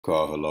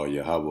Call Halal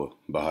Yahweh,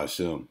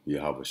 Bahashem,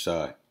 Yahweh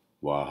Shai,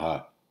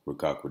 Waha,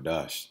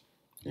 Rakakwadash.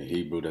 In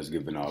Hebrew, that's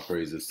giving all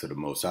praises to the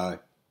Most High,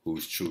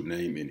 whose true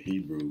name in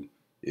Hebrew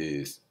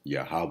is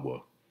Yahweh.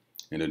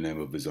 In the name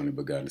of his only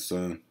begotten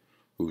Son,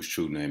 whose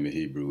true name in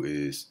Hebrew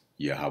is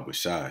Yahweh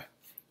Shai,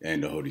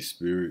 and the Holy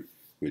Spirit,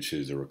 which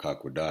is the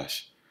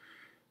Rakakwadash.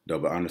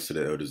 Double honors to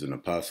the elders and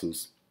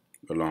apostles,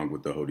 along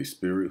with the Holy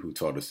Spirit, who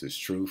taught us his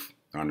truth.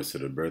 Honors to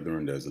the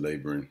brethren that's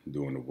laboring,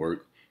 doing the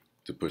work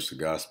to push the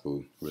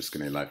gospel,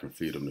 risking their life and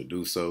freedom to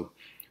do so.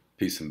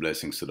 Peace and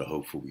blessings to the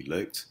hopeful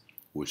elect,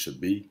 which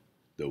should be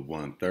the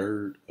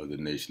 1/3 of the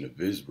nation of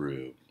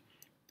Israel,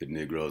 the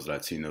Negroes,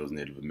 Latinos,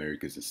 Native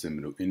Americans, and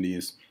Seminole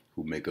Indians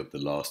who make up the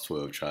lost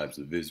 12 tribes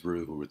of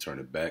Israel, who return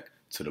it back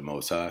to the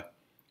Most High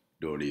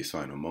during these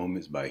final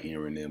moments by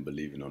hearing and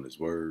believing on his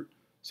word,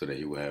 so that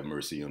he will have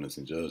mercy on us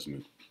in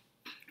judgment.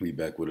 We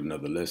back with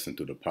another lesson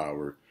through the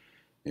power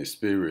and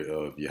spirit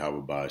of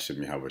Yahweh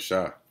Ba'ashem Yahweh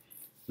Shah.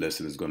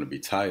 Lesson is going to be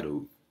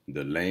titled,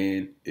 The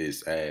Land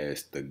is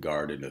as the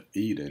Garden of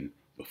Eden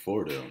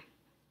before them.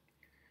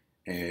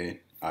 And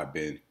I've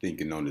been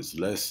thinking on this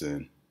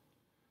lesson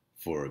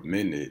for a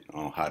minute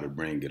on how to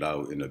bring it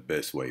out in the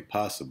best way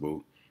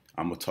possible.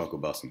 I'm going to talk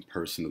about some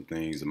personal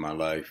things in my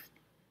life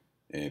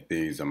and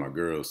things that my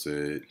girl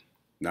said.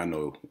 Not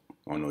no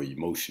on no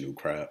emotional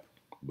crap,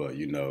 but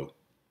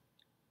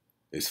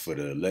it's for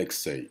the elect's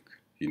sake.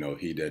 He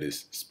that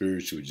is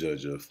spiritual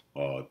judge of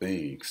all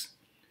things,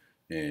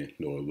 and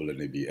Lord willing,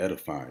 they be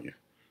edifying.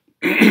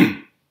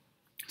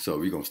 So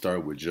we're going to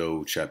start with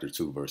Job chapter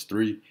 2, verse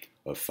 3.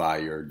 A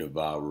fire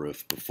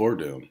devoureth before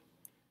them,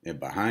 and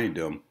behind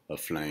them a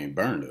flame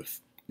burneth.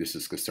 This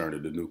is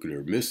concerning the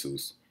nuclear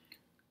missiles.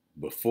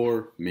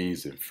 Before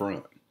means in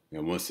front.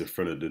 And once in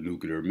front of the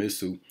nuclear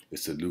missile,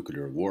 it's a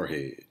nuclear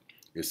warhead.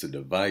 It's a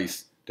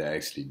device that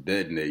actually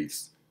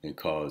detonates and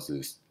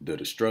causes the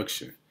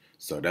destruction.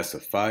 So that's a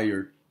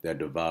fire that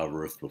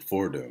devoureth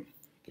before them.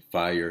 The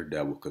fire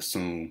that will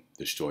consume,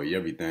 destroy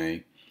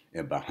everything,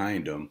 and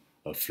behind them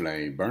a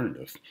flame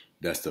burneth.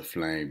 That's the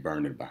flame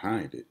burning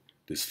behind it.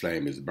 This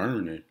flame is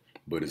burning,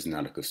 but it's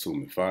not a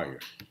consuming fire.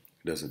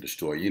 It doesn't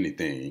destroy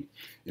anything.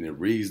 And it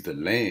reads, the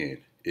land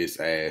is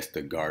as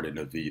the Garden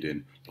of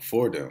Eden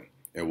before them.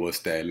 And what's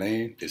that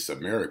land? It's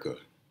America.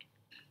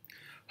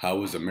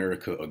 How is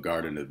America a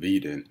Garden of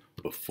Eden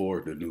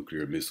before the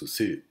nuclear missiles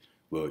hit?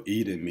 Well,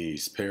 Eden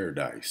means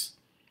paradise.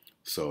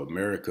 So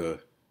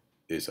America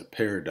is a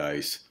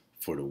paradise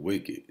for the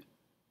wicked.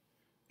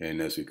 And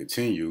as we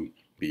continue,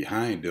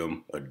 behind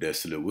them, a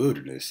desolate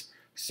wilderness.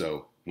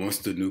 So once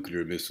the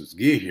nuclear missiles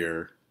get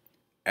here,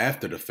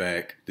 after the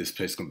fact, this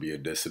place is going to be a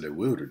desolate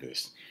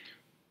wilderness.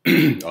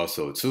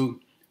 Also, too,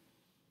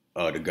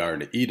 the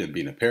Garden of Eden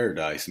being a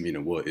paradise,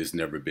 meaning what? It's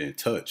never been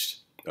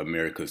touched.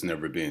 America's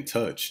never been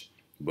touched.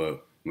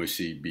 But when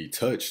she be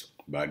touched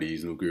by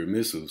these nuclear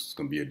missiles, it's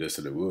going to be a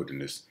desolate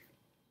wilderness.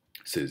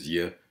 It says,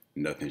 yeah,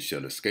 nothing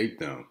shall escape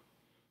them.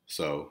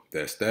 So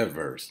that's that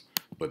verse.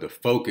 But the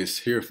focus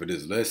here for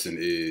this lesson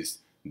is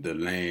the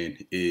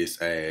land is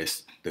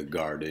as the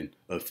Garden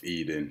of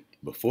Eden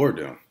before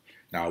them.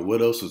 Now,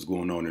 what else was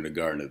going on in the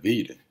Garden of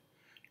Eden?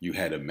 You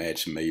had a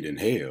match made in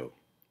hell.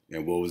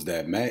 And what was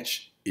that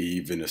match?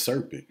 Eve and the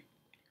serpent.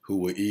 Who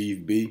would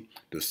Eve be?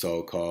 The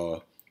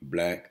so-called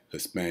Black,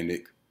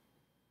 Hispanic,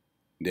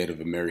 Native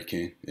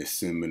American, and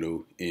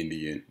Seminole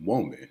Indian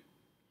woman.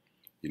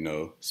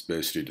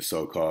 Especially the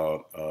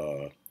so-called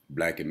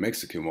Black and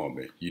Mexican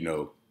woman.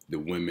 The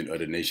women of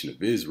the nation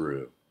of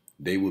Israel.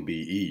 They would be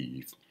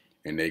Eve.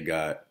 And they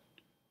got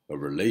a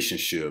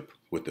relationship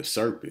with the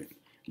serpent,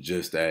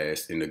 just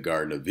as in the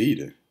Garden of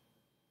Eden.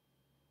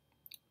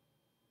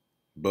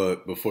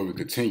 But before we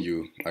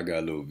continue, I got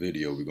a little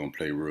video we're going to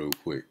play real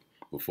quick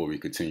before we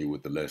continue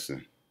with the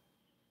lesson.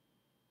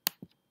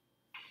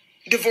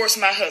 Divorce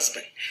my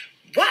husband.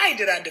 Why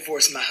did I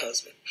divorce my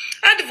husband?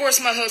 I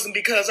divorced my husband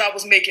because I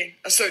was making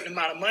a certain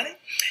amount of money.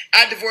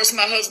 I divorced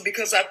my husband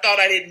because I thought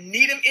I didn't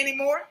need him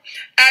anymore.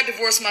 I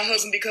divorced my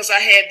husband because I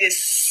had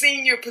this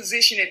senior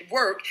position at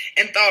work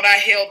and thought I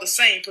held the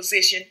same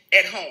position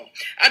at home.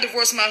 I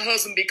divorced my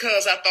husband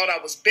because I thought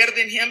I was better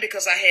than him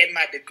because I had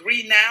my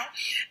degree now.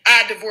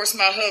 I divorced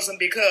my husband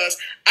because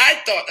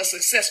I thought a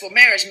successful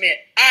marriage meant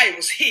I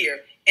was here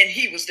and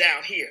he was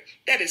down here.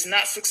 That is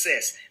not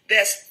success.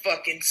 That's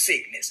fucking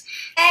sickness.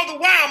 All the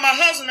while, my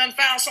husband done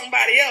found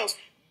somebody else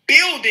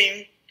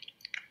building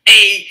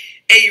a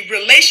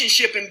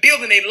relationship and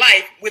building a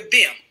life with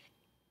them.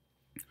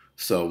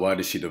 So why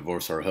did she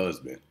divorce her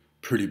husband?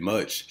 Pretty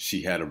much,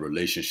 she had a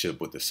relationship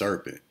with the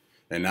serpent.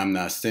 And I'm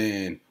not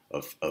saying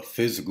a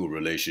physical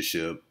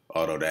relationship,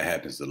 although that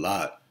happens a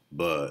lot,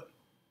 but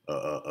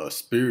a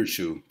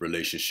spiritual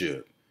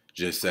relationship,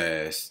 just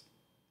as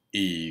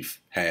Eve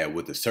had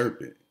with the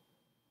serpent.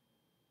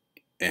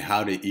 And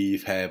how did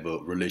Eve have a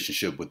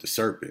relationship with the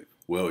serpent?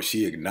 Well,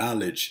 she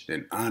acknowledged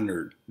and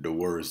honored the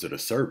words of the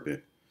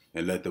serpent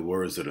and let the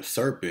words of the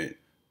serpent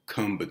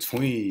come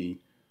between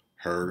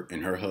her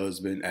and her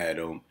husband,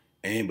 Adam,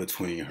 and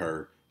between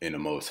her and the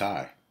Most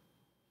High.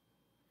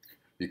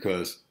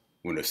 Because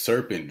when the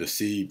serpent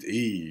deceived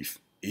Eve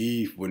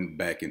Eve went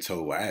back and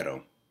told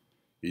Adam.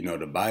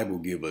 The Bible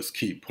give us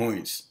key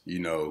points.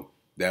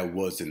 That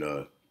wasn't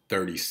a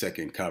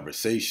 30-second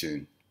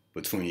conversation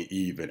between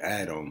Eve and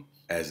Adam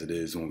as it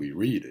is when we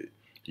read it.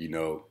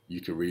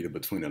 You can read it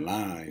between the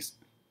lines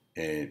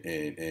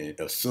and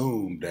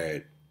assume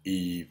that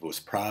Eve was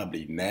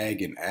probably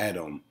nagging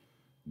Adam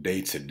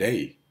day to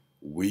day,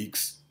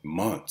 weeks,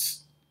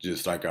 months,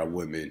 just like our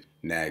women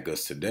nag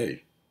us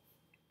today,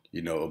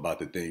 about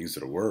the things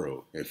of the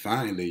world. And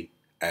finally,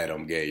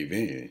 Adam gave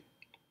in.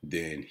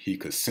 Then he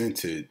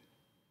consented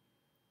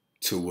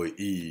to what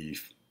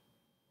Eve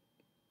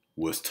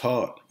was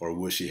taught or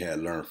what she had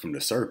learned from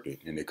the serpent,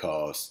 and it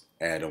caused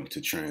Adam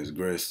to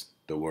transgress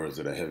the words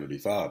of the Heavenly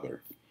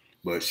Father.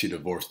 But she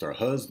divorced her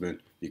husband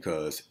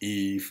because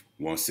Eve,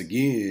 once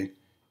again,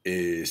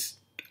 is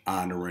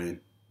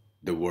honoring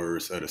the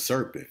words of the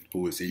serpent,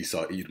 who is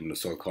Esau, Edom, the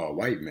so-called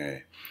white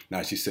man.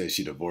 Now she says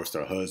she divorced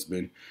her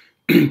husband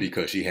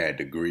because she had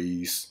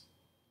degrees,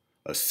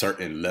 a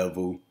certain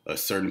level, a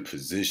certain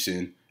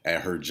position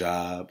at her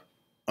job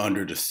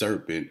under the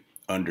serpent,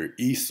 under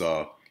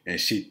Esau, and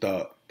she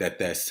thought that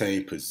that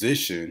same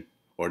position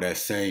or that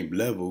same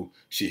level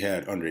she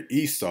had under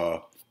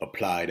Esau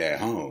applied at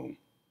home.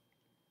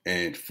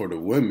 And for the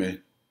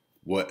women,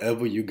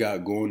 whatever you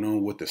got going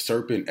on with the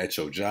serpent at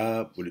your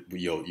job,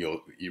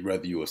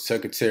 whether you're a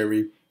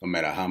secretary, no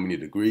matter how many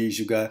degrees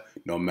you got,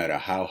 no matter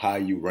how high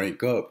you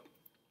rank up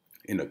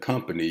in a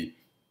company,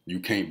 you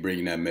can't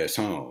bring that mess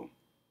home.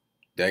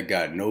 That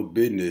got no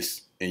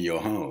business in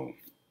your home.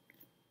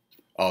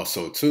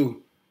 Also,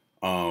 too,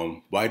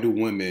 why do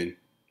women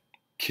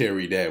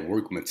carry that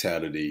work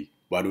mentality?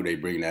 Why do they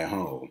bring that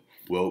home?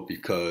 Well,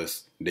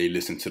 because they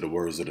listen to the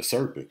words of the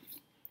serpent.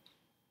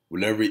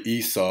 Whenever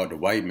Esau, the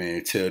white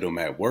man, tell them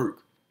at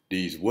work,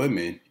 these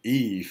women,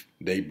 Eve,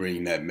 they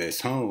bring that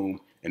mess home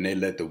and they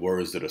let the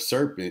words of the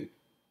serpent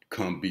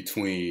come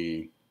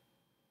between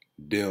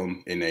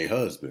them and their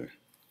husband.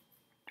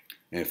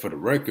 And for the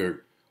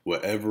record,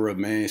 whatever a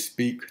man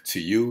speak to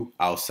you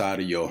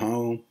outside of your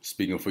home,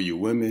 speaking for you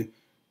women,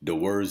 the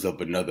words of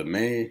another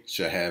man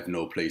shall have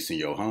no place in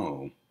your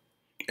home.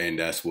 And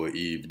that's what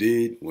Eve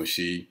did when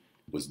she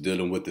was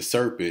dealing with the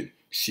serpent.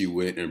 She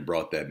went and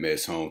brought that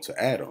mess home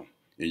to Adam.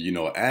 And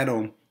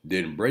Adam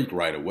didn't break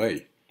right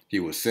away. He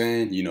was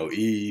saying,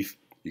 Eve,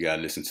 you got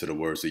to listen to the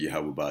words of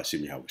Yahweh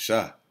Ba'ashem Yahweh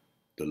Shah.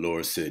 The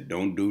Lord said,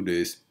 don't do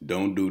this,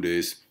 don't do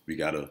this. We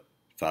got to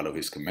follow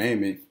his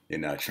commandment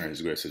and not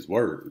transgress his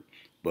word.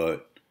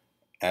 But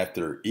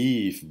after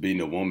Eve being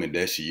the woman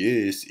that she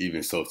is,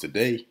 even so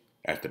today,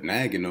 after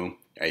nagging him,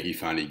 he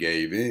finally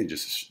gave in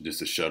just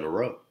to shut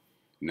her up.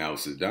 Now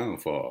it's his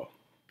downfall.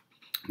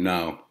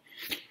 Now,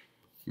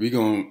 we're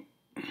going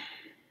to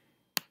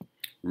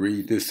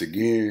read this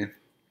again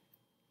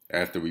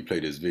after we play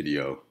this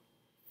video.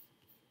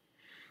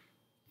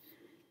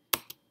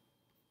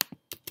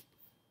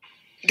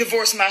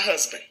 Divorce my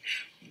husband.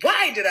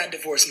 Why did I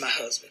divorce my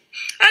husband?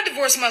 I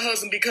divorced my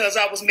husband because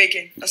I was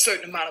making a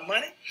certain amount of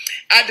money.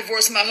 I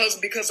divorced my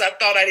husband because I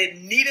thought I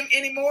didn't need him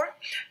anymore.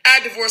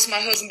 I divorced my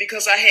husband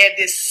because I had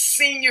this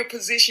senior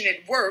position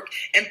at work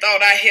and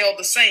thought I held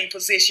the same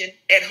position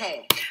at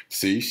home.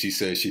 See, she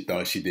said she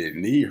thought she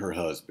didn't need her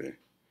husband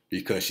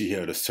because she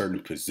held a certain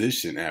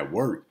position at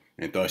work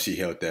and thought she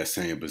held that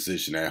same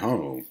position at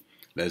home.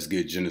 Let's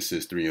get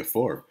Genesis 3 and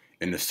 4.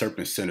 And the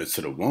serpent said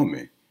unto the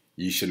woman,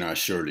 ye shall not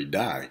surely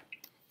die.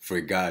 For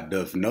God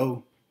doth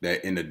know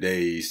that in the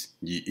days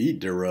ye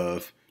eat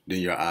thereof, then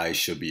your eyes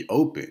shall be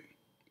opened,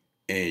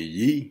 and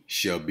ye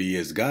shall be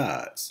as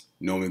gods,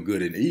 knowing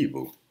good and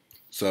evil.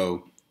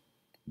 So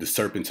the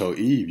serpent told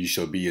Eve, you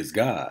shall be as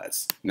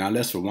gods. Now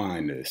let's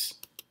rewind this.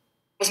 I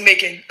was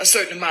making a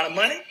certain amount of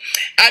money.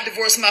 I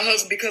divorced my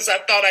husband because I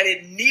thought I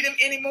didn't need him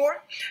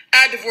anymore.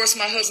 I divorced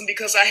my husband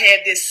because I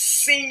had this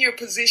senior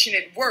position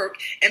at work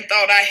and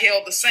thought I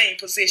held the same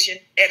position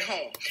at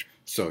home.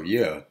 So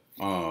yeah,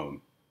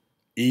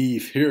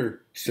 Eve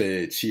here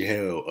said she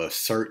held a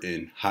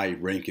certain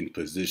high-ranking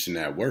position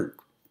at work.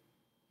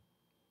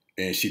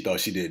 And she thought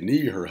she didn't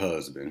need her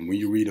husband. When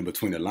you read in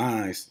between the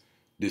lines,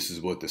 this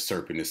is what the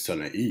serpent is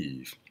telling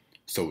Eve.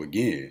 So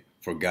again,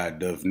 for God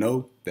doth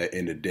know that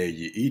in the day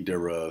ye eat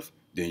thereof,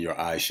 then your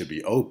eyes shall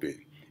be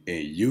open,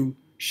 and you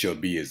shall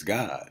be as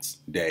gods.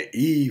 That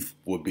Eve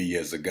will be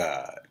as a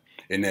god.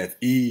 And if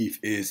Eve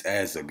is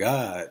as a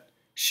god,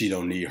 she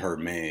don't need her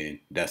man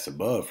that's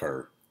above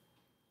her.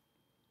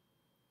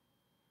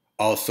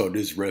 Also,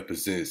 this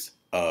represents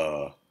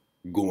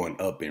going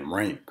up in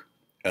rank,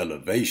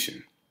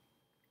 elevation.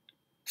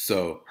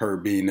 So her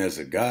being as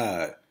a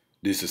god,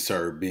 this is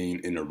her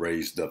being in a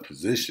raised up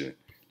position,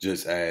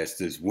 just as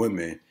this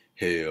woman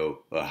held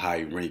a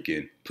high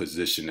ranking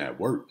position at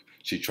work.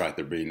 She tried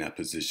to bring that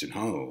position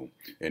home.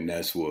 And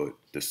that's what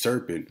the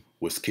serpent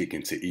was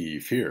kicking to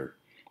Eve here,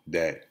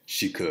 that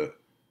she could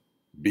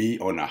be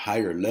on a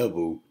higher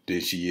level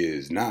than she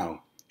is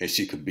now, and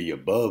she could be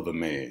above a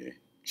man.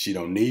 She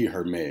don't need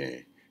her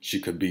man. She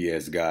could be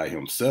as God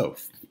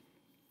himself.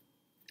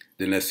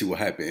 Then let's see what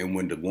happened. And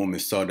when the woman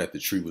saw that the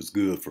tree was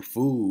good for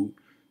food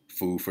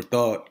for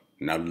thought,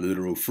 not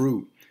literal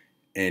fruit,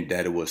 and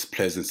that it was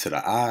pleasant to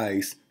the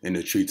eyes, and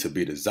the tree to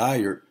be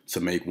desired to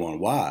make one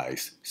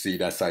wise. See,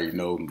 that's how you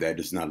know that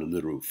it's not a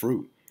literal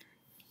fruit.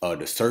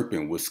 The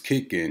serpent was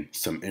kicking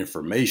some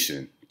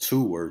information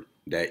to her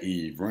that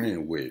Eve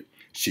ran with.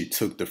 She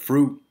took the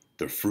fruit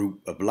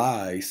of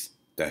lies,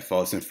 that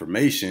false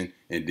information,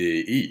 and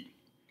did eat,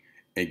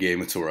 and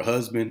gave it to her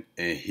husband,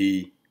 and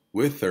he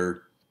with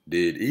her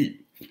did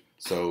eat.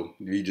 So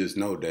we just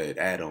know that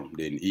Adam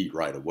didn't eat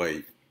right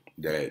away,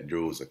 that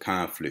there was a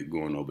conflict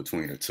going on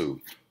between the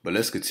two. But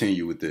let's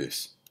continue with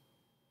this.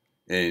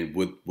 And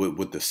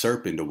with the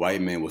serpent, the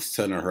white man was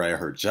telling her at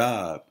her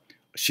job,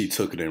 she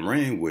took it and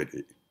ran with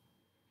it.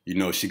 You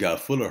know, she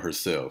got full of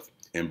herself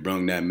and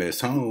brung that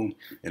mess home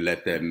and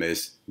let that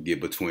mess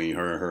get between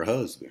her and her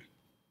husband.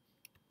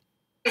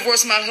 I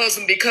divorced my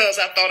husband because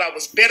I thought I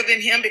was better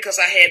than him because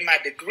I had my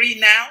degree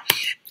now.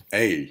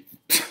 Hey,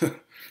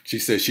 she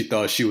said she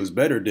thought she was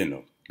better than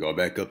him. Go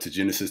back up to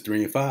Genesis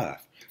 3 and 5.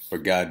 For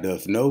God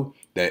doth know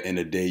that in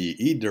the day ye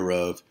eat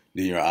thereof,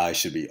 then your eyes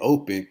shall be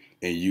open,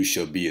 and you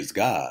shall be as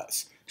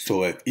gods.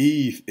 So if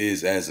Eve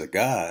is as a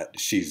god,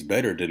 she's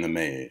better than a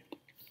man.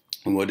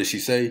 And what did she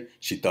say?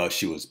 She thought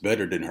she was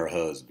better than her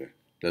husband.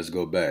 Let's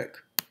go back.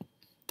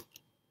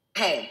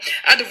 Home.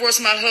 I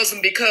divorced my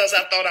husband because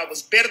I thought I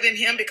was better than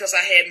him because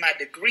I had my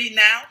degree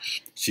now.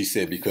 She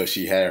said because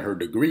she had her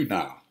degree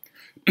now.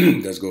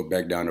 Let's go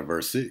back down to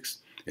verse 6.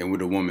 And when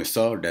the woman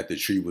saw that the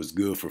tree was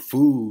good for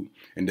food,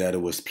 and that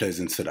it was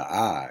pleasant to the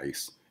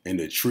eyes, and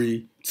the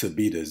tree to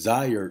be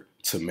desired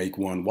to make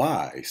one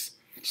wise.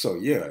 So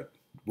yeah,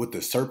 what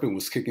the serpent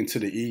was kicking to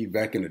the Eve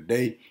back in the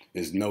day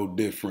is no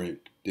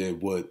different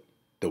than what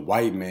the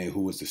white man,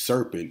 who was the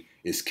serpent,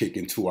 is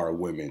kicking to our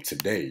women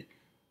today.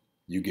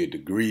 You get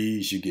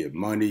degrees, you get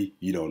money,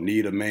 you don't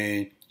need a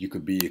man, you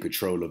could be in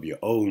control of your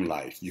own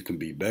life, you can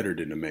be better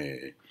than a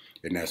man.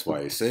 And that's why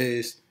it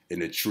says,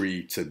 in a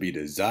tree to be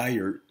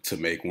desired to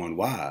make one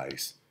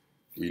wise.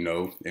 You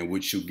know, and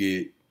what you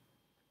get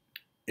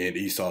in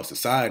Esau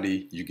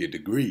society, you get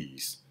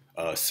degrees,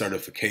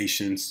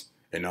 certifications,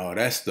 and all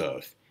that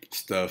stuff.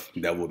 Stuff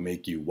that will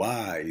make you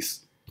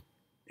wise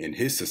in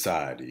his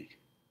society.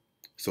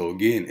 So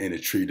again, in a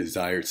tree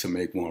desired to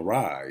make one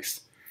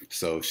rise.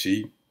 So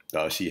she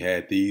thought she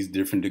had these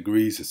different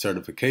degrees and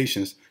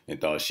certifications and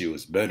thought she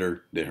was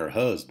better than her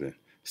husband.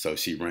 So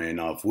she ran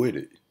off with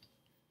it.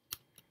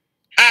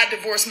 I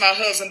divorced my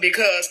husband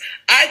because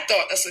I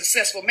thought a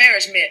successful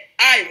marriage meant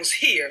I was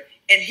here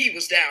and he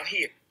was down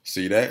here.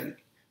 See that?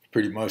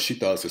 Pretty much she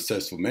thought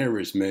successful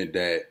marriage meant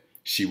that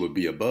she would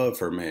be above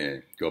her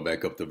man. Go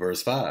back up to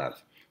verse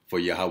 5. For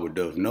Yahweh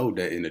doth know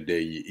that in the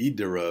day ye eat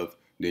thereof,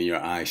 then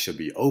your eyes shall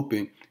be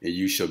open, and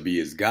you shall be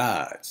as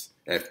gods.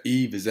 If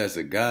Eve is as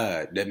a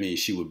god, that means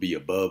she would be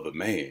above a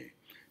man,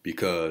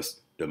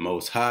 because the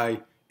Most High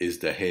is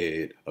the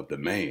head of the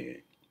man,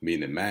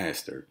 meaning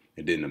master,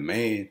 and then the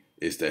man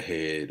is the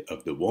head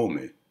of the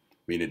woman,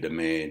 meaning the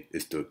man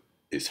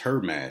is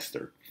her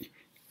master.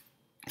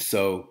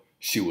 So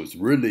she was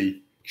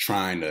really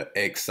trying to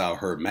X out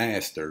her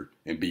master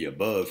and be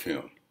above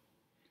him.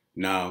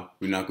 Now,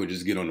 we're not going to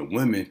just get on the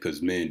women,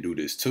 because men do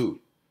this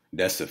too.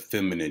 That's a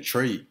feminine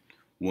trait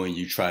when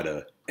you try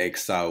to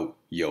X out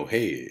your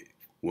head.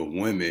 When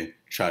women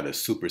try to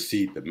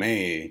supersede the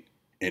man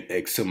and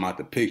X him out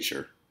the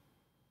picture.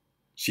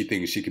 She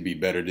thinks she could be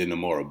better than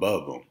him or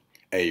above him.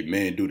 Hey,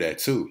 men do that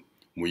too.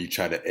 When you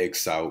try to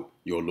X out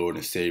your Lord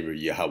and Savior,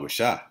 Yahweh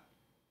Shah.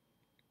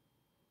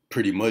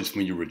 Pretty much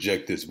when you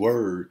reject this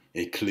word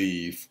and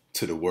cleave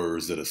to the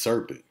words of the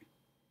serpent.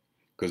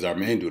 Because our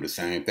men do the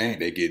same thing.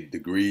 They get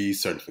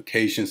degrees,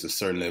 certifications, a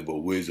certain level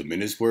of wisdom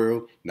in this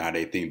world. Now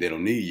they think they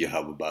don't need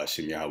Yahweh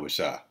Bashim, Yahweh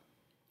Shah.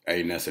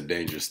 Hey, and that's a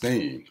dangerous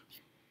thing.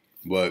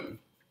 But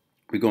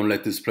we're going to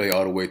let this play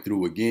all the way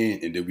through again,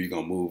 and then we're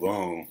going to move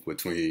on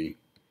between,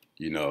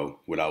 you know,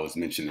 what I was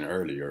mentioning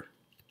earlier.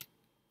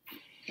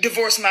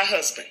 Divorce my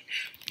husband.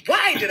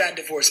 Why did I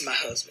divorce my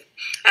husband?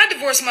 I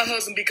divorced my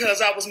husband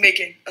because I was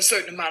making a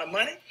certain amount of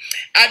money.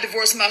 I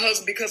divorced my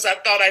husband because I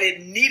thought I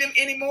didn't need him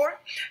anymore.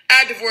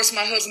 I divorced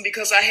my husband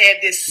because I had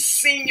this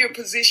senior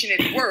position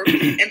at work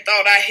and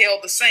thought I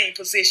held the same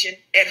position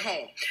at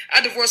home.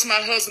 I divorced my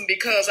husband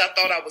because I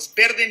thought I was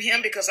better than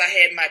him because I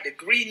had my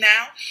degree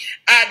now.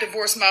 I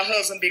divorced my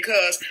husband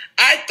because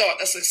I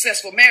thought a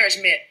successful marriage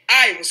meant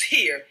I was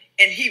here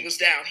and he was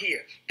down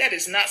here. That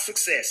is not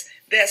success.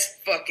 That's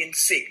fucking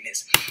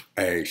sickness.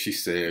 Hey, she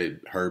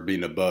said her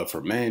being above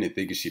her man and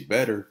thinking she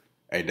better.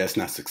 Hey, that's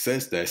not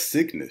success. That's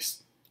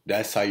sickness.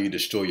 That's how you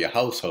destroy your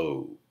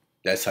household.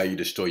 That's how you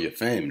destroy your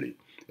family.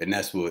 And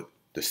that's what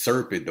the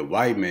serpent, the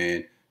white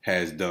man,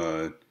 has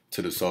done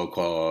to the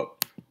so-called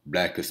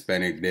Black,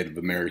 Hispanic, Native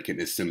American,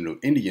 and Seminole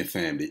Indian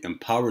family.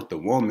 Empowered the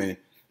woman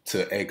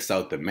to X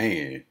out the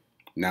man.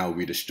 Now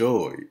we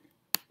destroyed,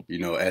 you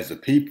know, as a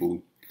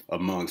people,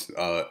 amongst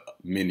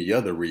many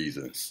other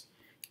reasons.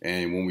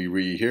 And when we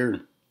read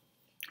here,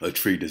 a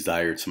tree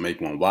desired to make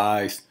one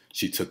wise,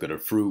 she took of the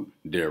fruit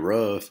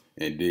thereof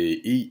and did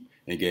eat,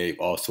 and gave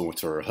also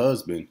unto her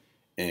husband,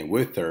 and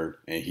with her,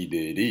 and he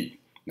did eat.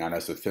 Now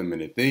that's a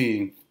feminine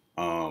thing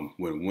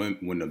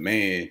when the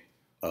man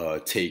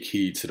take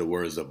heed to the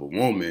words of a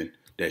woman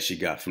that she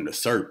got from the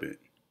serpent.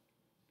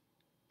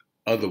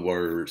 Other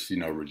words,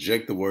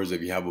 reject the words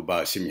of Yahweh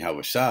Ba'ashem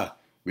Yahweh Shah.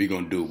 We're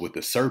going to do what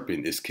the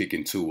serpent is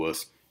kicking to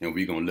us, and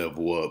we're going to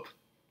level up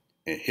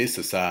in his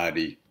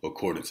society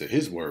according to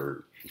his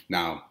word.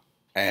 Now,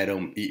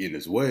 Adam eating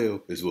as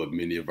well is what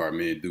many of our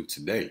men do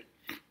today.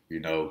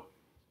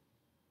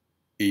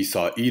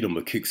 Esau Edom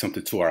will kick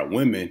something to our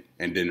women,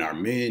 and then our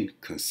men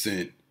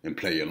consent and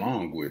play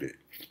along with it.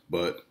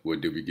 But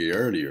what did we get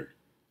earlier?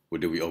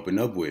 What did we open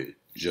up with?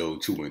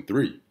 Job 2 and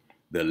 3.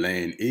 The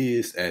land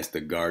is as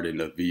the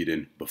Garden of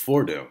Eden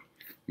before them,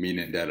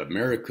 meaning that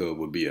America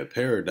would be a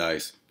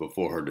paradise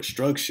before her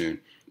destruction,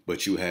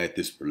 but you had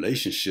this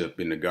relationship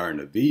in the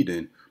Garden of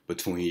Eden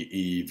between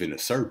Eve and the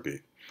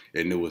serpent.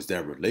 And it was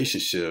that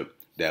relationship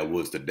that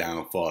was the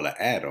downfall of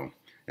Adam.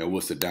 And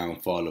what's the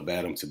downfall of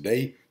Adam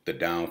today? The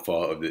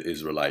downfall of the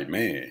Israelite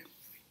man,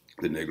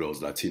 the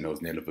Negroes,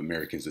 Latinos, Native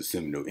Americans, and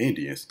Seminole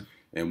Indians.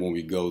 And when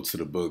we go to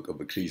the book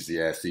of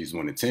Ecclesiastes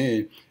 1 and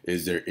 10,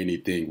 is there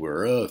anything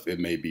whereof it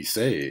may be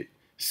said,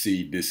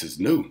 see, this is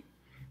new?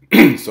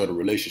 So the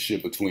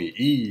relationship between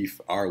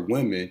Eve, our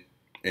women,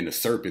 and the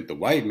serpent, the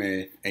white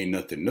man, ain't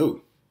nothing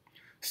new.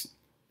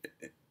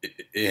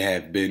 It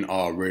had been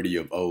already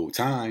of old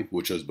time,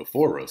 which was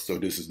before us. So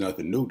this is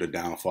nothing new, the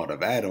downfall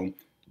of Adam,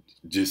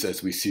 just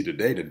as we see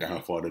today, the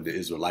downfall of the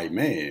Israelite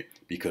man,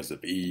 because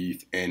of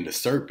Eve and the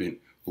serpent,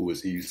 who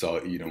was Esau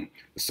Edom,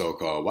 the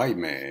so-called white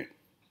man.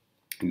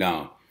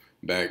 Now,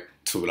 back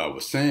to what I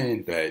was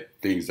saying, that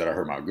things that I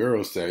heard my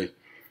girl say,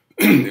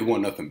 it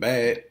wasn't nothing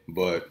bad,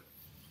 but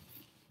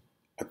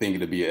I think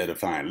it'll be an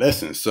edifying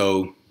lesson.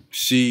 So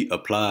she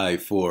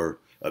applied for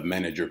a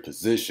manager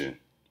position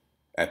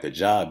at the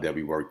job that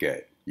we work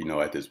at,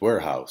 at this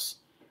warehouse.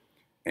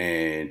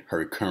 And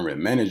her current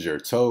manager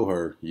told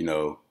her,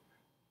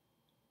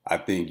 I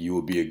think you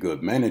will be a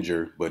good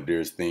manager, but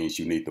there's things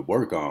you need to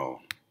work on.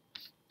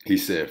 He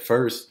said,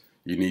 first,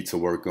 you need to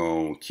work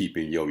on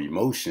keeping your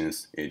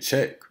emotions in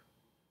check.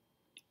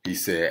 He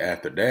said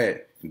after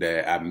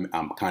that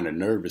I'm kind of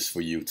nervous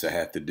for you to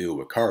have to deal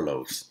with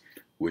Carlos,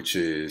 which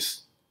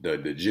is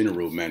the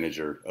general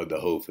manager of the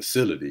whole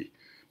facility.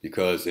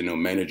 Because in the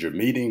manager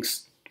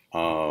meetings,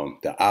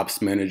 the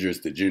ops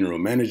managers, the general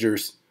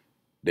managers,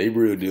 they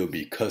real deal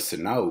be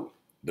cussing out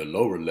the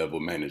lower level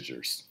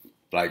managers.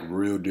 Like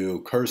real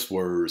deal curse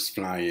words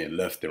flying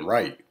left and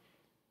right.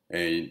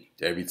 And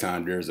every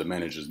time there's a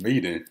manager's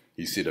meeting,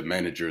 you see the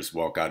managers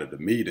walk out of the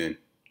meeting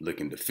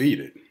looking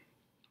defeated.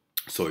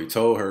 So he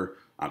told her,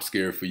 I'm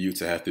scared for you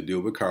to have to deal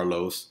with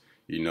Carlos,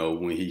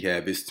 when he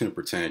have his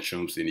temper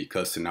tantrums and he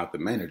cussing out the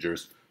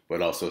managers,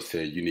 but also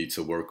said you need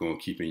to work on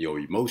keeping your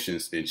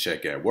emotions in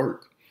check at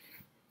work.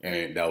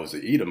 And that was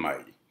the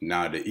Edomite.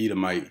 Now the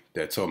Edomite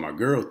that told my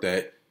girl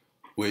that,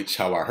 which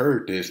how I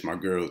heard this, my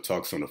girl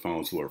talks on the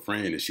phone to her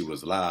friend and she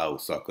was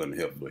loud, so I couldn't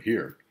help but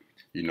hear,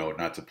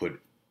 not to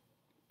put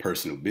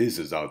personal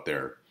business out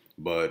there.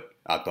 But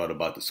I thought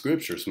about the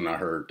scriptures when I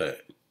heard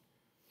that,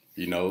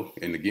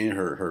 and again,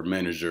 her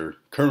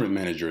current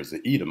manager is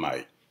an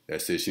Edomite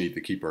that says she needs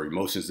to keep her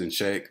emotions in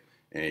check,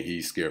 and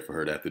he's scared for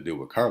her to have to deal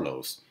with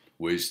Carlos,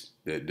 which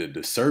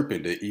the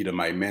serpent, the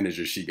Edomite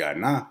manager she got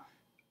now,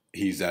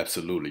 he's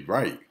absolutely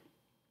right.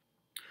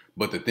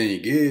 But the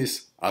thing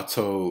is, I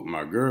told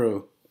my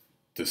girl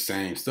the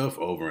same stuff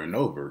over and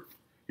over.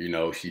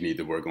 She need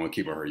to work on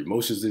keeping her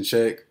emotions in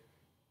check,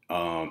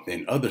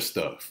 and other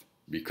stuff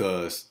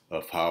because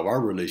of how our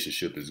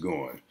relationship is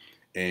going.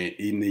 And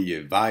any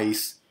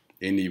advice,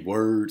 any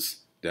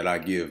words that I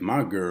give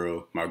my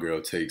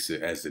girl takes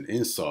it as an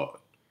insult.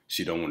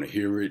 She don't want to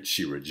hear it.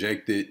 She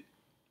reject it.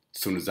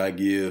 As soon as I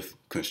give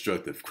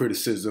constructive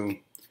criticism,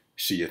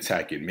 she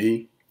attacking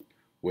me,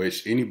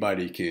 which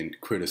anybody can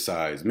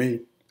criticize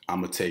me.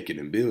 I'm going to take it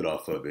and build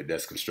off of it.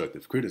 That's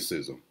constructive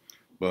criticism.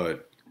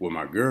 But with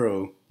my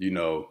girl,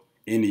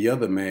 any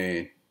other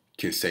man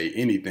can say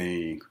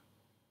anything.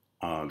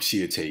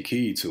 She'll take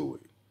heed to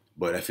it.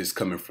 But if it's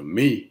coming from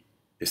me,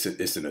 it's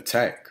an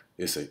attack.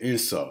 It's an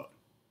insult.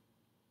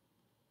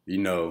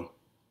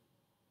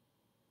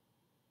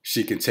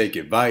 She can take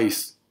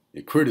advice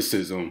and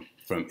criticism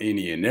from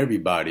any and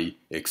everybody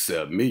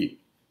except me,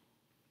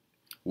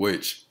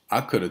 which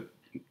I could have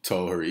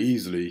told her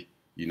easily,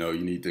 you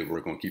need to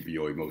work on keeping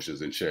your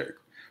emotions in check,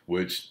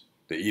 which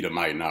the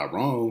Edomite not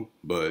wrong,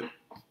 but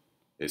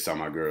it's how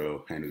my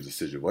girl handles the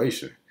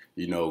situation.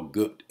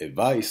 Good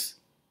advice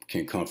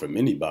can come from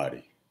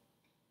anybody,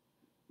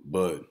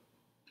 but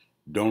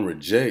don't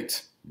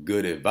reject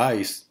good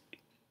advice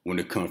when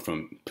it comes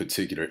from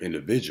particular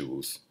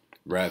individuals.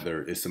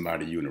 Rather, it's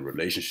somebody you're in a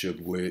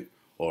relationship with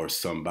or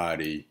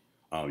somebody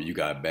you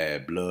got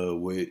bad blood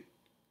with.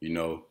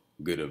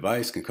 Good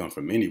advice can come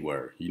from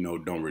anywhere.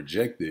 Don't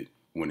reject it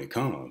when it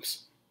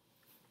comes.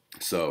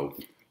 So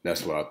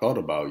that's what I thought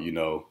about,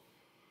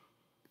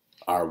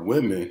 our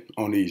women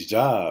on these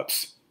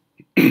jobs,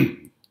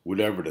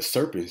 whatever the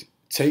serpent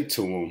take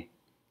to them,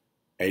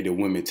 the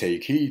women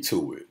take heed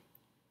to it.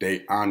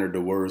 They honor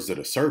the words of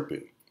the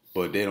serpent,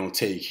 but they don't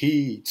take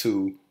heed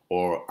to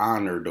or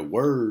honor the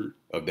word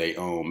of their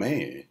own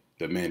man,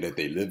 the man that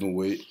they living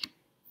with,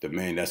 the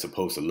man that's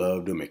supposed to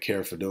love them and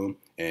care for them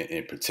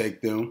and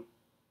protect them,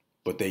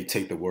 but they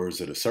take the words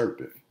of the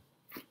serpent.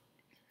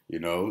 You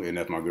know, and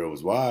if my girl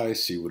was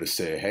wise, she would have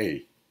said,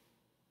 hey,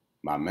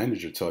 my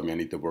manager told me I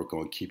need to work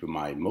on keeping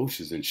my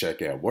emotions in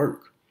check at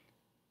work.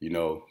 You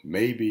know,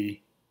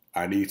 maybe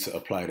I need to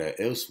apply that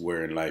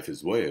elsewhere in life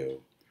as well,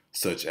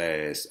 such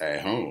as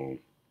at home,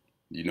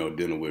 you know,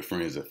 dealing with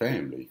friends and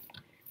family.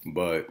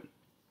 But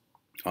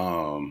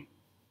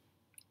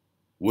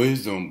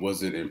wisdom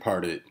wasn't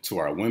imparted to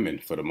our women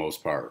for the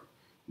most part.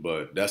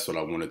 But that's what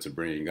I wanted to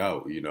bring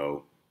out, you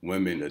know,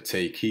 women to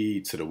take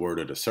heed to the word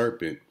of the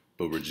serpent,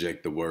 but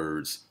reject the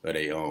words of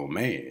their own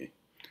man.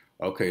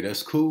 Okay,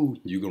 that's cool.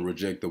 You can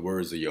reject the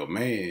words of your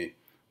man,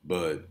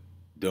 but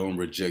don't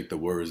reject the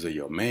words of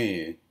your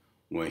man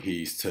when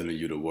he's telling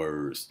you the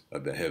words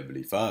of the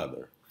Heavenly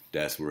Father.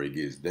 That's where it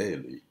gets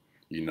deadly.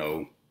 You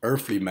know,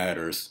 earthly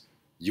matters,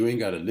 you ain't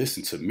got to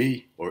listen to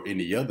me or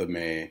any other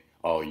man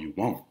all you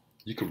want.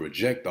 You can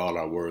reject all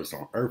our words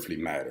on earthly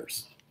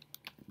matters.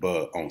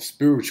 But on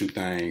spiritual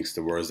things,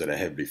 the words of the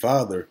Heavenly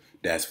Father,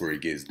 that's where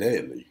it gets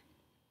deadly.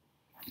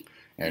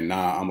 And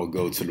now I'm going to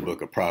go to the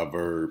book of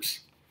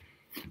Proverbs,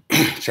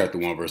 chapter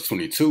 1, verse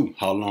 22.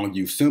 How long,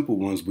 you simple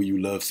ones, will you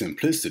love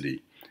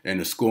simplicity? And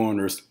the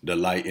scorners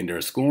delight in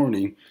their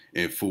scorning,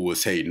 and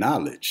fools hate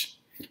knowledge.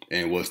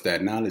 And what's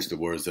that knowledge? The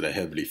words of the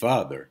Heavenly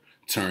Father.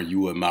 Turn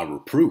you in my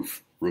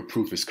reproof.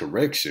 Reproof is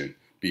correction.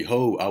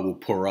 Behold, I will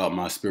pour out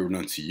my spirit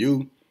unto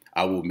you.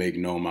 I will make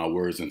known my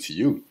words unto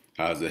you.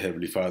 How's the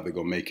Heavenly Father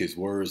going to make his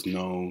words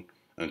known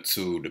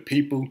unto the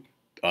people?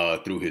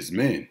 Through his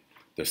men,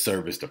 the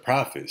servants, the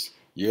prophets.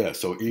 Yeah,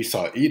 so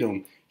Esau,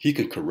 Edom, he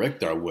can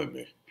correct our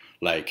women.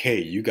 Like,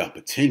 hey, you got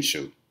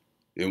potential.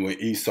 And when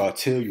Esau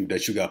tell you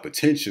that you got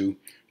potential,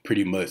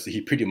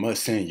 he pretty much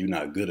saying you're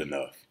not good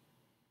enough.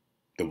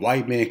 The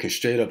white man can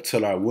straight up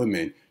tell our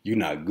women, you're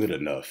not good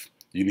enough.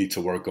 You need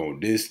to work on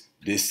this,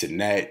 and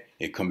that,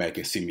 and come back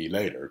and see me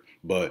later.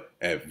 But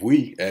if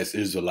we, as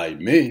Israelite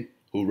men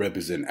who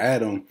represent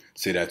Adam,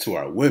 say that to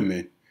our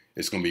women,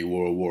 it's going to be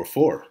World War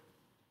IV.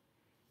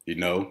 You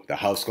know, the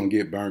house going to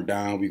get burned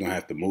down. We're going to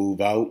have to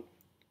move out.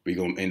 We're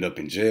going to end up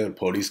in jail. The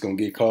police going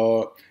to get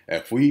called.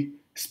 If we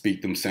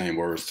speak them same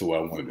words to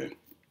our women.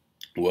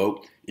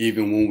 Well,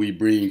 even when we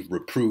bring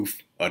reproof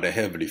of the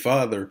Heavenly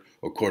Father,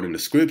 according to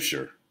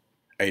Scripture,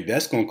 hey,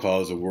 that's going to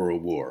cause a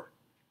world war.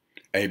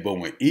 Hey, but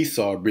when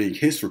Esau bring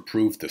his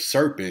reproof, the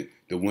serpent,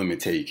 the women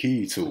take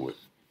heed to it.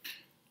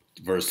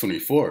 Verse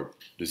 24,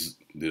 this is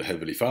the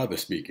Heavenly Father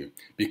speaking.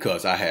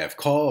 Because I have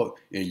called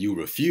and you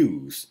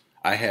refuse.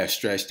 I have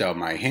stretched out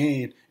my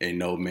hand and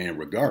no man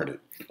regarded.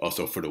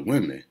 Also for the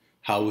women,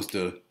 how is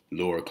the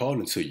Lord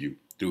calling to you?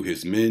 Through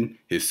his men,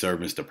 his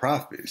servants, the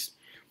prophets.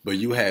 But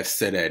you have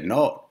set at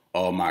naught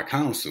all my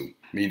counsel.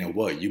 Meaning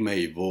what? You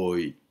made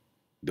void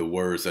the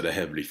words of the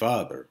Heavenly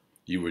Father.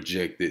 You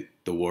rejected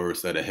the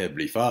words of the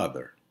Heavenly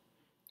Father.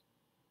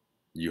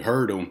 You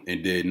heard them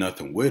and did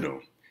nothing with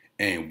them.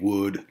 And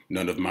would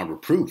none of my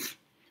reproof.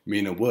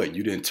 Meaning what?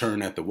 You didn't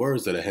turn at the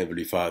words of the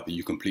Heavenly Father.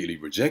 You completely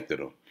rejected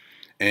them.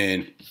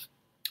 And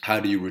how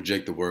do you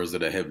reject the words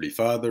of the Heavenly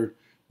Father?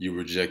 You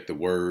reject the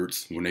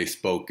words when they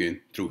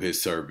spoken through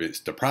his servants,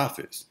 the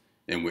prophets.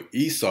 And with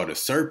Esau, the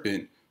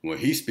serpent, when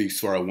he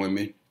speaks to our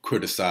women,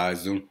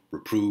 criticize them,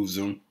 reproves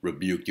them,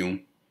 rebuke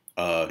them,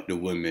 the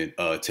women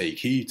take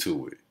heed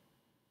to it.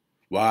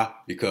 Why?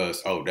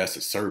 Because, oh, that's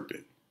a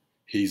serpent.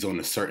 He's on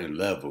a certain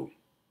level.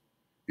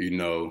 You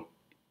know,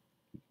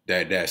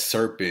 that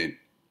serpent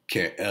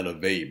can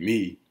elevate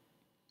me,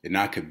 and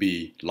I could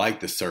be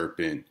like the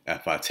serpent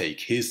if I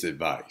take his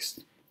advice.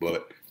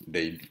 But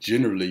they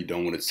generally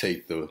don't want to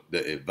take the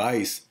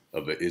advice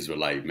of an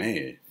Israelite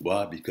man.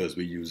 Why? Because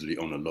we're usually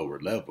on a lower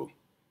level.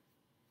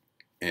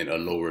 And a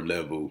lower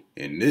level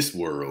in this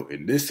world,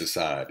 in this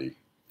society.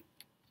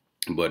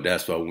 But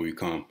that's why when we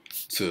come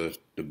to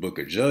the book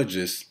of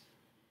Judges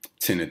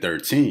 10 and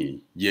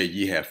 13, yeah,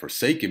 ye have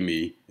forsaken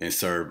me and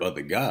served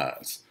other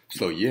gods.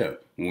 So yeah,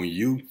 when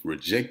you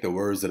reject the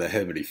words of the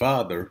Heavenly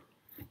Father,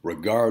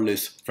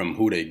 regardless from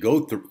who they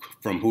go through,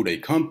 from who they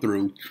come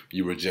through,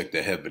 you reject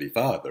the Heavenly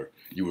Father.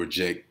 You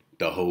reject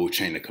the whole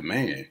chain of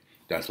command.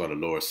 That's why the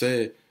Lord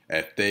said,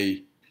 if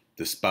they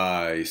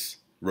despise,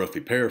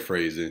 roughly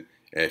paraphrasing,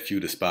 if you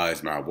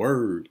despise my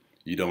word,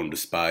 you don't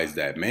despise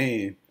that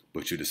man,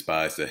 but you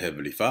despise the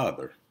Heavenly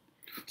Father.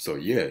 So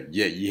yeah,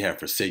 yet ye have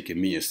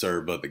forsaken me and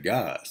served other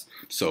gods.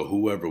 So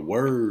whoever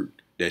word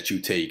that you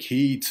take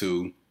heed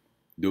to,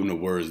 doing the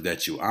words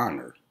that you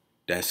honor,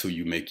 that's who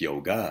you make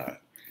your God.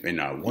 And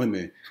our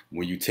women,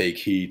 when you take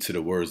heed to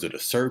the words of the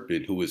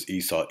serpent, who is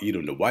Esau,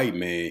 Edom, the white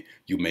man,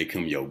 you make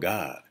him your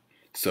God.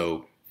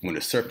 So when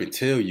the serpent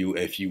tell you,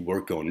 if you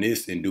work on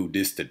this and do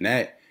this and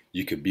that,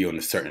 you could be on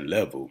a certain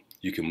level.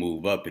 You can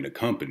move up in the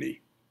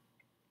company.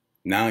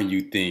 Now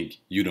you think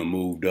you done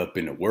moved up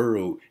in the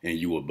world and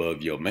you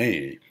above your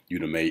man. You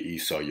done made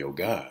Esau your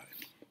God.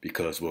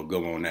 Because what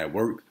go on at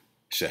work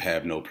should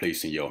have no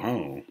place in your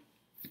home.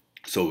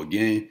 So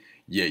again,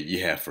 Yet ye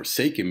have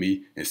forsaken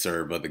me and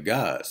served other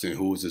gods. And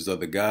who is this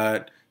other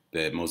god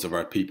that most of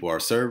our people are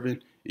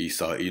serving?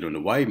 Esau, Edom,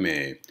 the white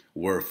man.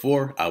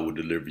 Wherefore I will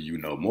deliver you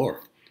no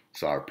more.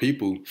 So our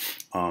people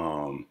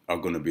are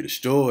going to be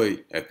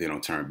destroyed if they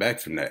don't turn back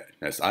from that.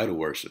 That's idol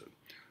worship.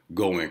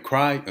 Go and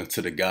cry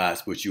unto the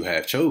gods which you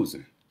have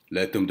chosen.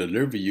 Let them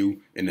deliver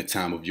you in the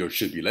time of your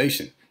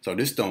tribulation. So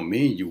this don't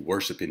mean you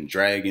worshiping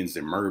dragons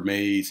and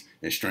mermaids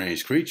and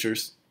strange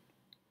creatures.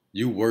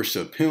 You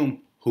worship him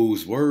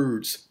whose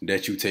words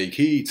that you take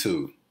heed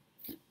to.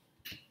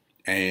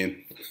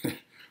 And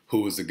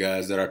who is the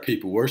guys that our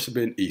people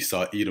worshiping?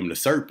 Esau, Edom, the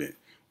serpent.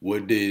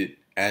 What did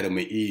Adam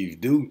and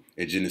Eve do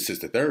in Genesis,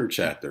 the 3rd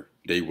chapter?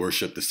 They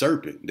worshiped the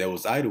serpent. That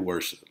was idol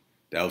worship.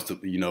 That was,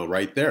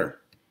 right there.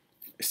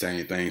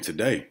 Same thing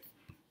today.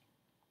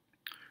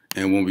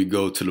 And when we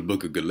go to the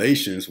book of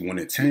Galatians 1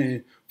 and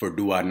 10, for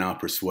do I now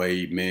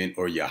persuade men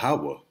or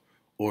Yahweh?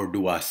 Or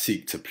do I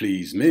seek to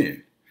please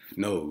men?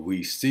 No,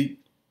 we seek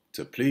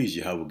to please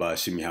Yahweh by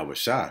Hashem Yahweh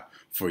Shai.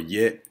 For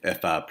yet,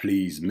 if I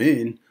please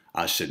men,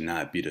 I should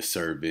not be the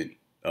servant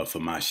of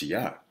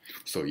Hamashiach.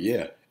 So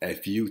yeah,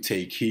 if you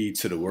take heed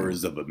to the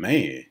words of a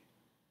man,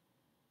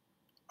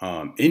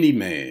 any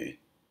man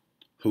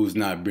who's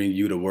not bringing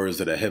you the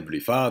words of the Heavenly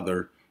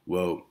Father,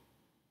 well,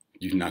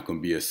 you're not going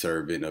to be a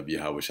servant of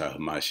Yahweh Shai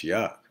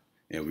Hamashiach.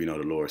 And we know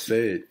the Lord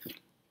said,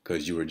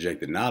 because you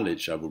reject the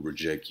knowledge, I will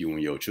reject you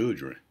and your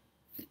children.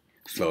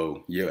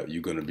 So yeah,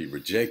 you're going to be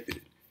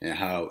rejected. And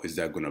how is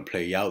that going to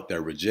play out, that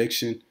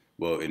rejection?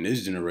 Well, in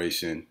this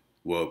generation,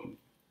 well,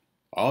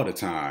 all the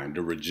time,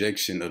 the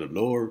rejection of the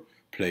Lord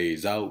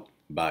plays out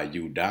by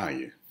you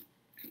dying.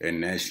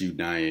 And that's you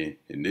dying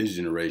in this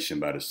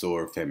generation by the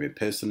sword, famine,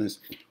 pestilence,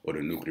 or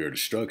the nuclear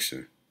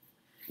destruction.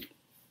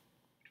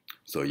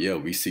 So yeah,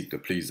 we seek to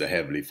please the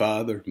Heavenly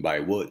Father by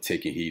what?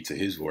 Taking heed to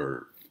his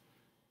word.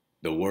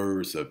 The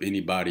words of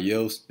anybody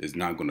else is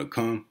not going to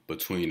come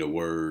between the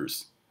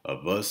words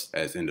of us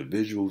as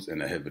individuals and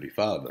the Heavenly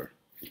Father.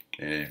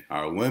 And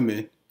our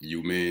women,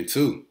 you men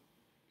too.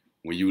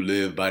 When you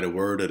live by the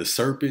word of the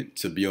serpent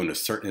to be on a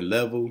certain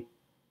level,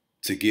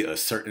 to get a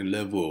certain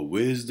level of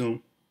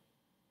wisdom,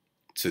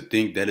 to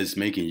think that it's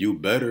making you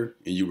better,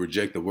 and you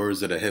reject the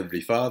words of the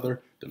Heavenly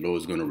Father, the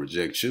Lord's going to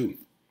reject you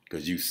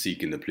because you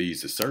seeking to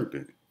please the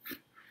serpent.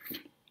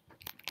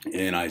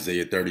 In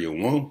Isaiah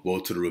 30:1, woe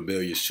to the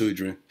rebellious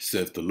children,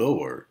 saith the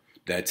Lord,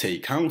 that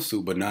take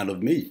counsel, but not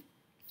of me.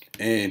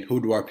 And who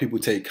do our people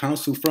take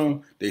counsel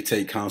from? They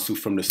take counsel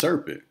from the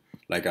serpent.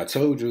 Like I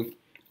told you,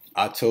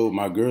 I told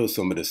my girl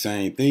some of the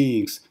same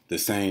things, the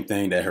same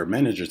thing that her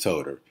manager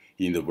told her.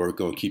 You need to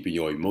work on keeping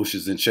your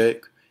emotions in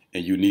check,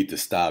 and you need to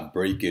stop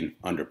breaking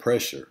under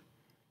pressure.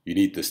 You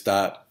need to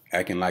stop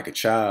acting like a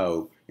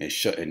child and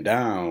shutting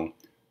down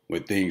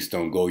when things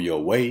don't go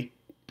your way.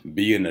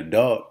 Be an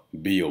adult,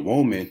 be a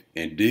woman,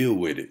 and deal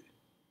with it.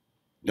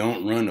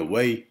 Don't run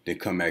away, then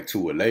come back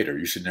to it later.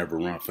 You should never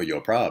run for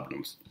your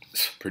problems.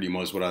 Pretty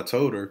much what I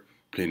told her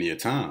plenty of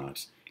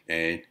times.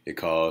 And it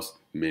caused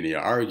many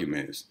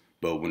arguments.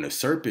 But when the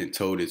serpent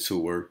told it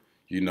to her,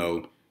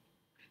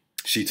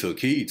 she took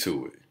heed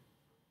to it.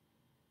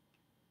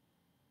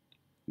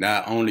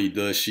 Not only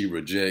does she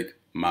reject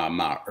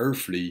my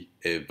earthly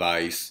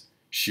advice,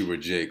 she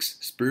rejects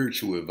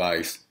spiritual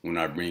advice when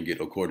I bring it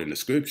according to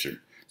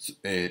scripture.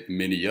 And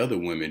many other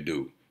women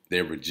do.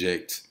 They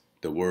reject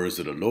the words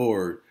of the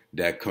Lord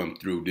that come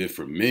through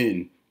different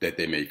men that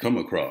they may come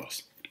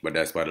across. But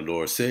that's why the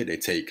Lord said they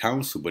take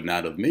counsel, but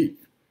not of me.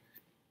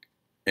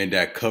 And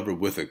that covered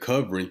with a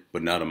covering,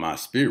 but not of my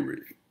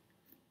spirit,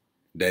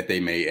 that they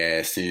may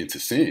add sin to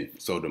sin.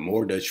 So the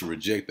more that you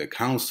reject the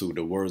counsel,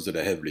 the words of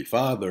the Heavenly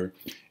Father,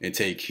 and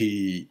take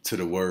heed to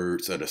the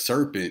words of the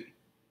serpent,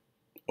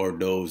 or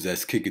those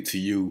that's kicking to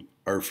you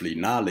earthly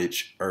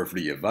knowledge,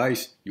 earthly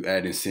advice, you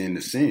adding sin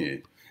to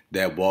sin.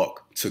 That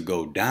walk to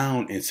go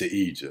down into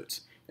Egypt,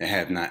 and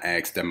have not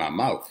asked at my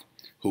mouth.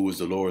 Who is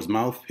the Lord's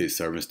mouth? His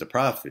servants, the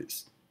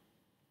prophets.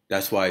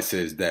 That's why it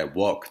says that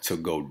walk to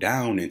go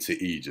down into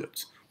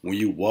Egypt. When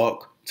you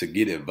walk to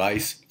get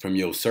advice from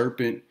your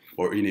serpent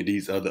or any of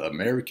these other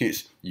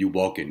Americans, you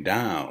walking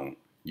down.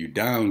 You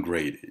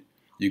downgraded.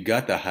 You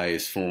got the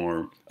highest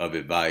form of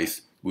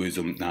advice,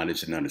 wisdom,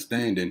 knowledge, and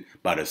understanding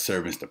by the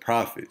servants, the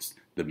prophets,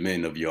 the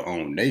men of your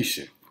own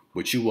nation.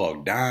 But you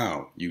walk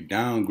down. You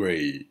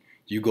downgrade.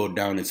 You go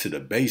down into the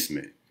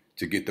basement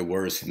to get the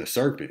words from the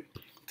serpent,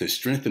 to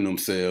strengthen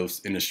themselves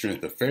in the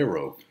strength of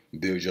Pharaoh,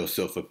 build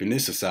yourself up in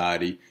this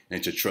society,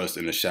 and to trust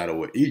in the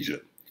shadow of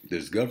Egypt,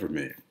 this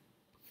government.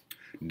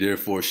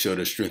 Therefore shall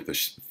the strength of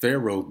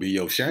Pharaoh be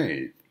your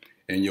shame,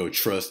 and your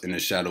trust in the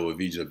shadow of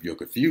Egypt your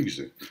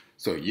confusion.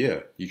 So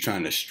yeah, you're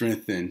trying to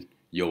strengthen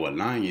your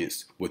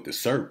alliance with the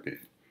serpent.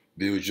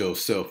 Build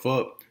yourself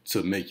up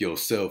to make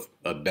yourself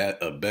a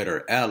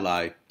better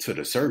ally to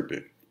the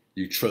serpent.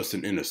 You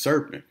trusting in the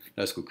serpent.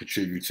 That's going to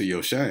contribute to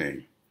your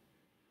shame.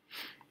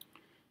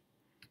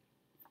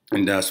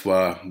 And that's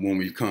why when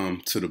we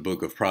come to the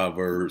book of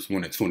Proverbs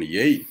 1 and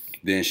 28,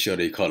 then shall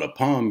they call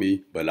upon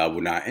me, but I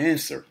will not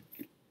answer.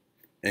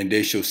 And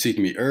they shall seek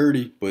me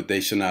early, but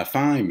they shall not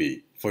find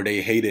me. For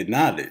they hated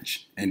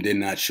knowledge and did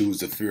not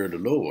choose the fear of the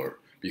Lord.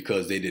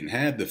 Because they didn't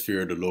have the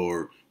fear of the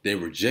Lord, they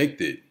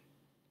rejected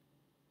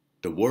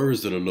the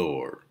words of the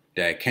Lord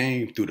that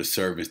came through the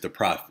servants, the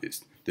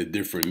prophets, the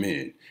different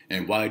men.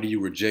 And why do you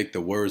reject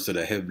the words of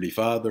the Heavenly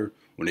Father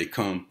when they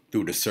come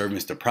through the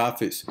servants, the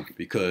prophets?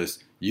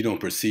 Because you don't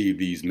perceive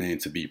these men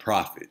to be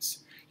prophets.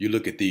 You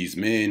look at these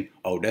men,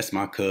 oh, that's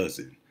my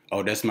cousin.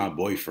 Oh, that's my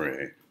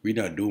boyfriend. We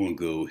not doing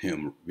good with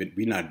him.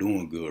 We not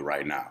doing good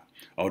right now.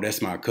 Oh,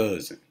 that's my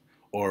cousin.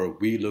 Or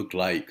we look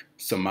like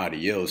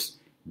somebody else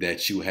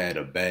that you had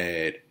a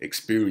bad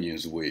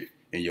experience with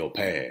in your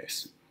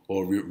past.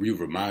 Or we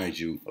remind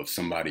you of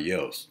somebody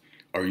else.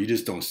 Or you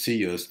just don't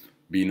see us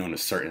being on a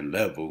certain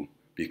level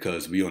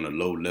because we on a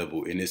low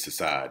level in this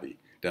society.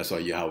 That's why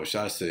Yahweh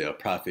Shah said a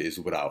prophet is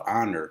without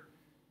honor,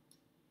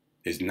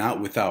 is not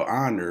without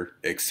honor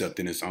except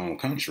in his own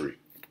country.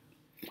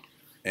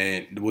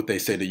 And what they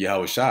say to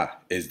Yahweh Shah,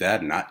 is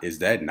that not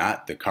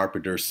the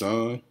carpenter's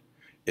son?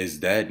 Is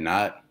that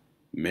not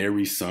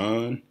Mary's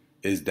son?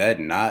 Is that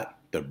not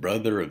the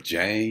brother of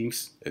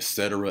James,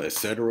 etc.,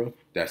 etc.?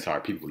 That's how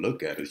people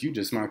look at us. You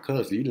just my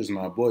cousin. You just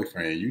my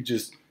boyfriend. You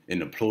just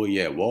an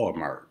employee at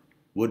Walmart.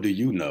 What do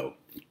you know?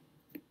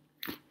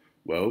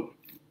 Well,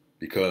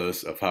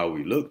 because of how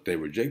we look, they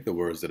reject the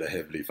words of the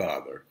Heavenly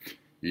Father.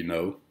 You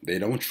know, they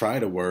don't try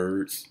the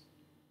words.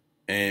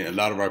 And a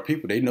lot of our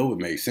people, they know it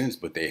makes sense,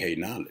 but they hate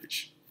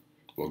knowledge.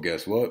 Well,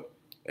 guess what?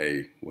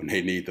 Hey, when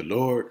they need the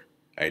Lord,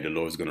 hey, the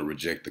Lord's going to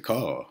reject the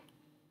call.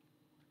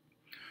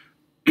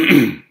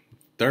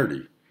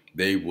 30,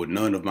 they would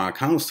none of my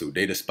counsel.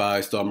 They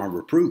despised all my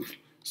reproof.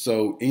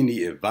 So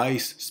any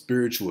advice,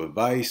 spiritual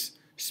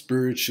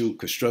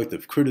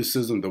constructive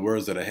criticism, the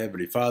words of the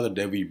Heavenly Father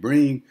that we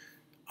bring,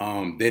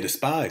 they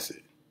despise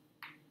it.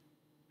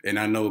 And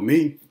I know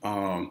me,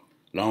 long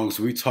as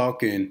we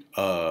talking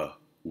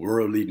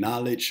worldly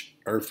knowledge,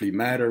 earthly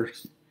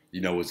matters,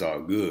 you know, it's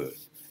all good.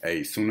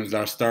 Hey, as soon as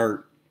I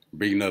start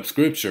bringing up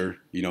scripture,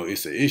 you know,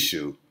 it's an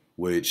issue,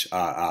 which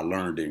I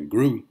learned and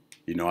grew.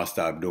 You know, I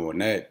stopped doing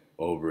that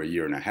over a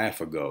year and a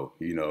half ago.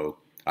 You know,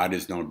 I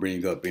just don't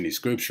bring up any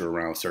scripture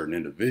around certain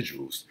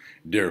individuals.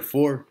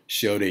 Therefore,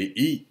 shall they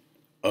eat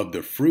of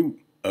the fruit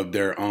of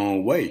their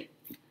own way.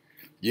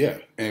 Yeah,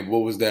 and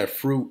what was that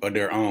fruit of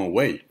their own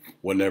way?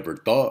 Whatever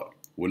thought,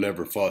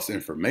 whatever false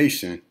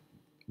information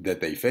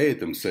that they fed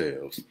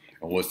themselves.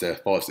 And what's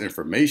that false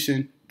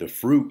information? The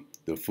fruit,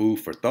 the food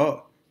for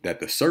thought that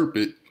the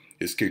serpent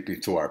is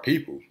kicking to our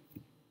people.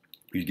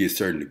 You get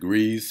certain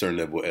degrees, certain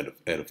level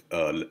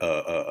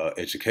of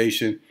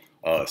education,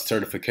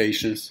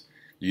 certifications.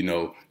 You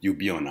know, you'll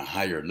be on a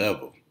higher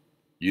level.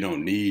 You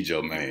don't need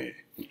your man.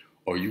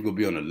 Or you could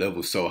be on a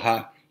level so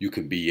high, you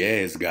could be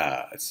as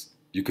gods.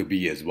 You could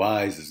be as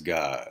wise as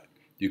God.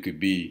 You could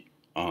be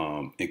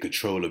in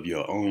control of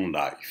your own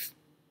life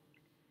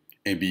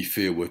and be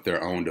filled with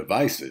their own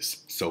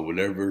devices. So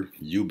whatever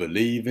you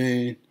believe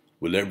in,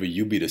 whatever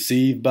you be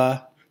deceived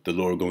by, the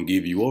Lord gonna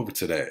give you over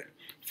to that.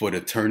 For the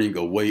turning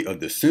away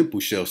of the simple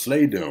shall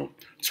slay them.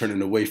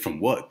 Turning away from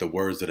what? The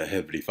words of the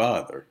Heavenly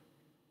Father.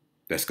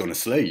 That's gonna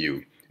slay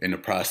you. And the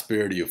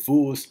prosperity of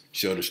fools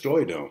shall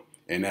destroy them.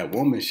 And that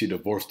woman, she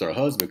divorced her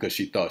husband because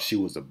she thought she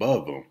was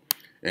above him.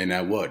 And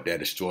that what? That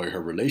destroyed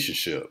her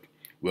relationship.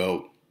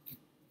 Well,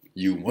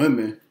 you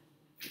women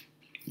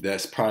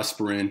that's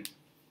prospering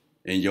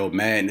in your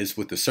madness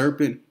with the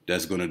serpent,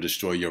 that's going to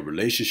destroy your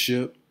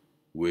relationship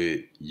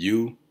with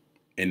you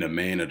and the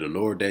man of the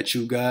Lord that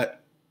you got.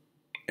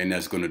 And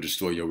that's going to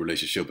destroy your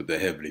relationship with the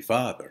Heavenly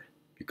Father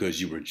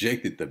because you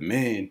rejected the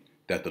man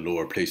that the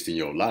Lord placed in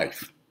your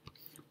life.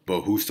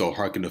 But whoso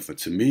hearkeneth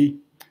unto me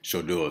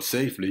shall dwell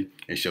safely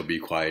and shall be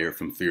quiet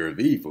from fear of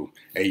evil.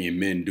 And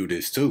men do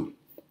this too.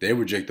 They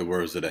reject the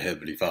words of the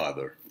Heavenly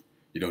Father.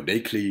 You know, they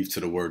cleave to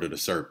the word of the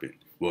serpent.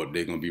 Well,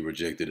 they're going to be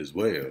rejected as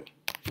well.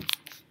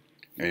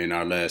 And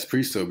our last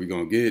precept we're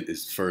going to get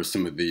is 1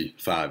 Timothy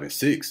 5 and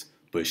 6.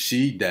 But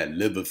she that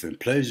liveth in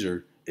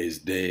pleasure is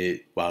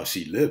dead while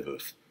she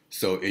liveth.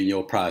 So in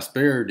your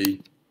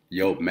prosperity,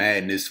 your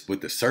madness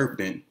with the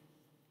serpent,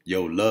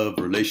 your love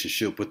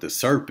relationship with the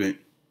serpent,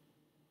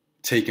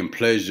 taking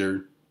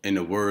pleasure in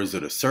the words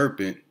of the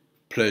serpent,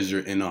 pleasure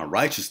in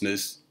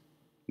unrighteousness,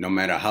 no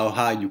matter how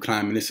high you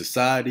climb in this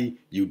society,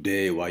 you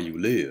dead while you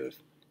live.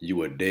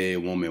 You a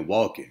dead woman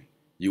walking.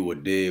 You a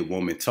dead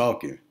woman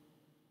talking.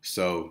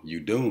 So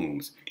you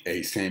dooms.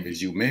 Hey, same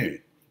as you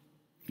married.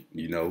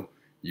 You know,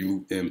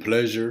 you in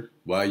pleasure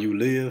while you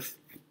live.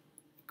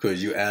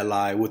 Because you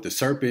ally with the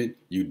serpent,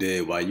 you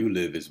dead while you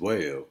live as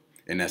well.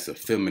 And that's a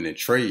feminine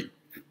trait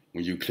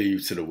when you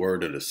cleave to the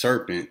word of the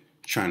serpent,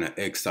 trying to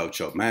X out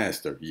your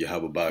master.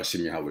 Yahweh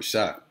Ba'ashim Yahweh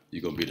Shah.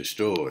 You're going to be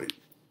destroyed.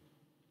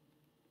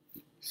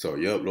 So,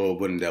 yep,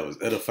 Lord willing, that was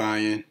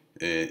edifying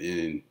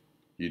and,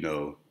 you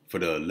know, for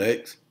the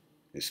elect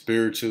and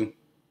spiritual.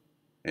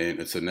 And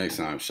until next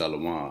time,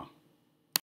 Shalom.